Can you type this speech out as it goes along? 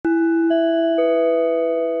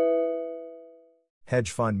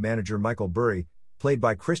Hedge fund manager Michael Burry, played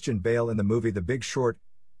by Christian Bale in the movie The Big Short,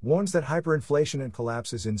 warns that hyperinflation and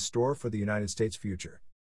collapse is in store for the United States' future.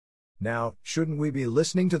 Now, shouldn't we be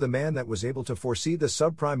listening to the man that was able to foresee the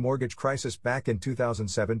subprime mortgage crisis back in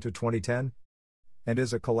 2007 to 2010? And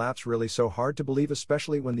is a collapse really so hard to believe,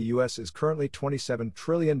 especially when the U.S. is currently $27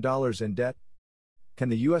 trillion in debt? Can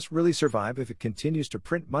the U.S. really survive if it continues to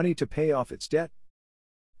print money to pay off its debt?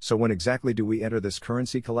 So when exactly do we enter this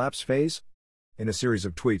currency collapse phase? In a series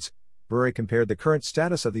of tweets, Burry compared the current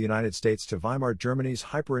status of the United States to Weimar Germany's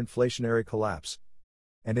hyperinflationary collapse.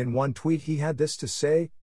 And in one tweet he had this to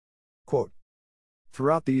say, quote,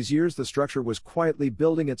 "Throughout these years the structure was quietly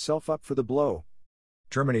building itself up for the blow.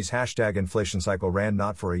 Germany's #inflation cycle ran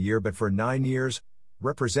not for a year but for 9 years,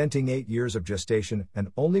 representing 8 years of gestation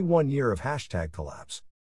and only 1 year of #collapse."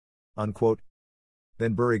 Unquote.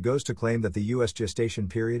 Then Burry goes to claim that the U.S. gestation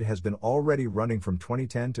period has been already running from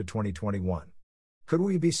 2010 to 2021. Could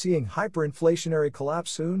we be seeing hyperinflationary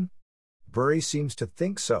collapse soon? Burry seems to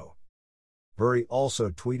think so. Burry also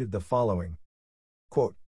tweeted the following,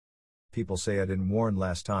 quote, "People say I didn't warn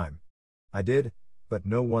last time. I did, but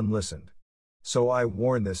no one listened. So I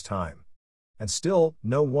warn this time. And still,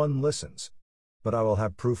 no one listens. But I will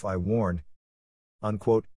have proof I warned."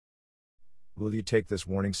 Unquote. Will you take this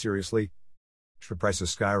warning seriously? Should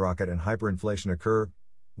prices skyrocket and hyperinflation occur,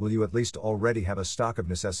 will you at least already have a stock of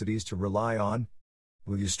necessities to rely on?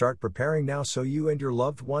 Will you start preparing now so you and your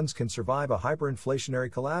loved ones can survive a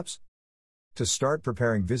hyperinflationary collapse? To start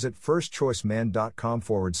preparing, visit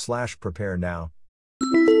firstchoiceman.com/prepare now.